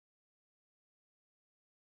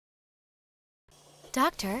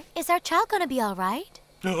Doctor, is our child gonna be all right?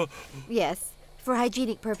 Yes. For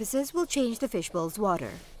hygienic purposes, we'll change the fishbowl's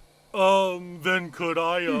water. Then could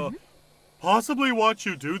I, possibly watch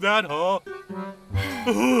you do that, huh?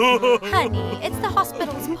 Honey, it's the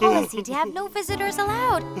hospital's policy to have no visitors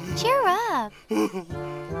allowed. Cheer up.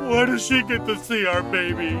 Why does she get to see our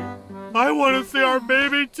baby? I want to see our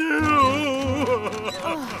baby too!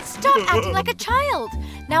 Stop acting like a child.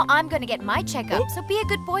 Now I'm gonna get my checkup, so be a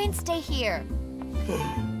good boy and stay here.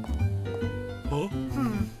 Huh?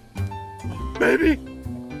 Baby?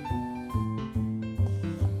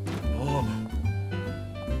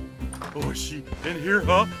 Oh, is she in here,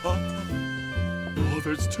 huh? Oh,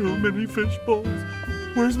 there's too many fish bowls.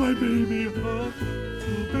 Where's my baby, huh?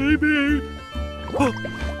 Baby!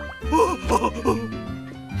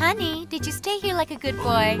 Honey, did you stay here like a good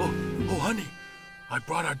boy? Oh, honey, I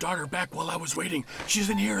brought our daughter back while I was waiting. She's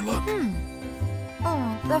in here, look.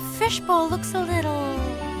 Oh, the fishbowl looks a little...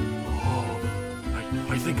 Oh,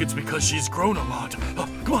 I think it's because she's grown a lot.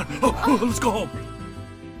 Come on, let's go home.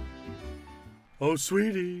 Oh,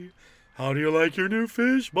 sweetie, how do you like your new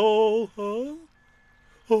fishbowl, huh?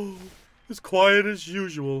 Oh, as quiet as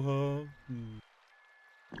usual,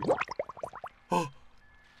 huh?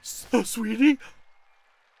 Oh, sweetie?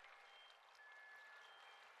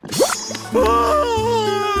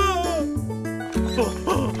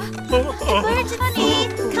 Emergency!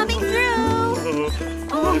 Coming through!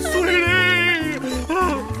 Oh, sweetie!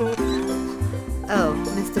 Oh,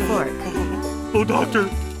 Mr. Fork. Oh, doctor!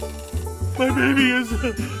 My baby is...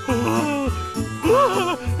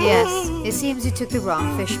 Yes, it seems you took the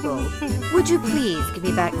wrong fishbowl. Would you please give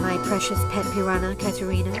me back my precious pet piranha,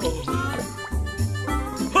 Katerina?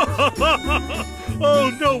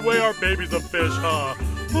 Oh, no way our baby's a fish, huh?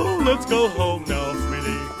 Oh, let's go home now,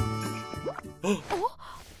 sweetie.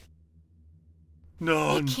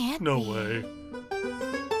 No, It can't no be. way.